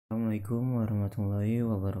Assalamualaikum warahmatullahi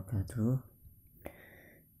wabarakatuh.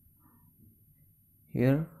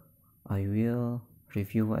 Here I will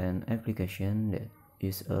review an application that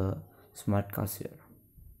is a smart cashier.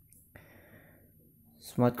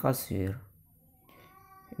 Smart cashier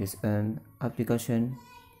is an application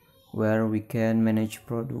where we can manage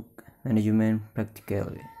product management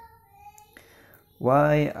practically.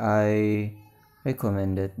 Why I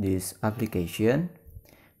recommended this application?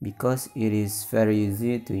 Because it is very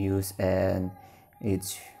easy to use and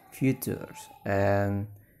its features are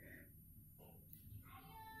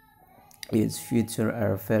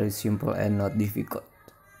very simple and not difficult.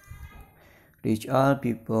 Reach all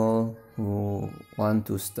people who want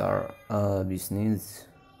to start a business.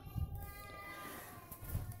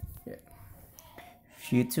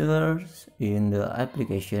 Features in the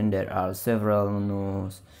application, there are several new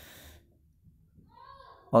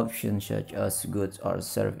options such as goods or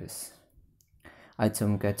service,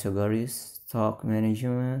 item categories, stock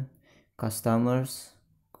management, customers,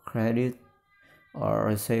 credit or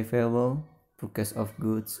receivable, purchase of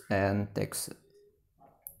goods, and taxes.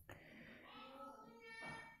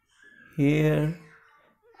 Here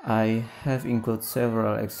I have included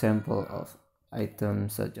several examples of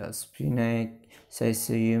items such as spinach,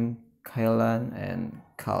 sesame, kailan, and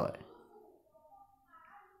kale.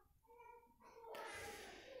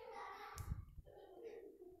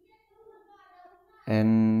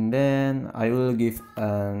 And then I will give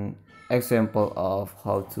an example of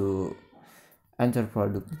how to enter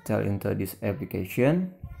product detail into this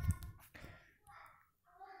application.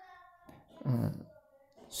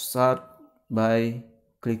 Start by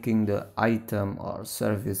clicking the item or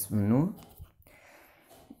service menu,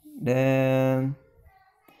 then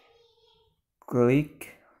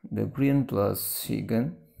click the green plus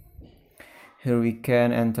icon. Here we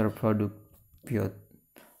can enter product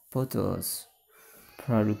photos,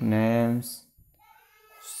 product names,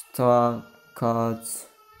 stock codes,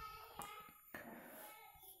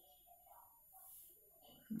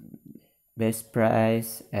 best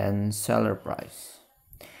price, and seller price.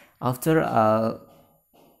 After a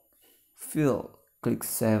fill, click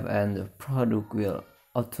save and the product will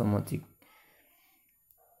automatically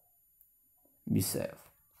be saved.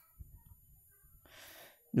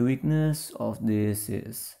 The weakness of this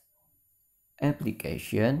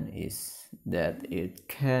application is that it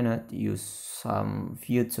cannot use some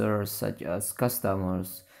features such as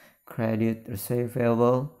customers, credit,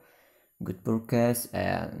 receivable, good purchase,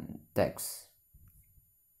 and tax.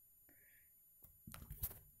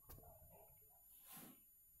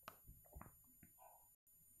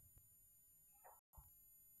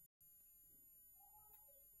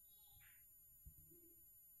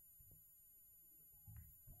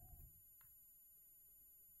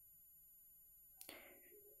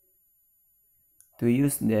 To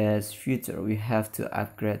use this feature, we have to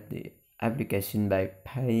upgrade the application by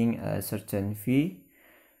paying a certain fee,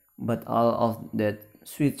 but all of that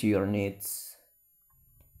suits your needs.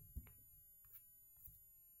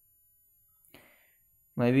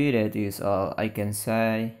 Maybe that is all I can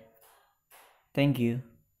say. Thank you.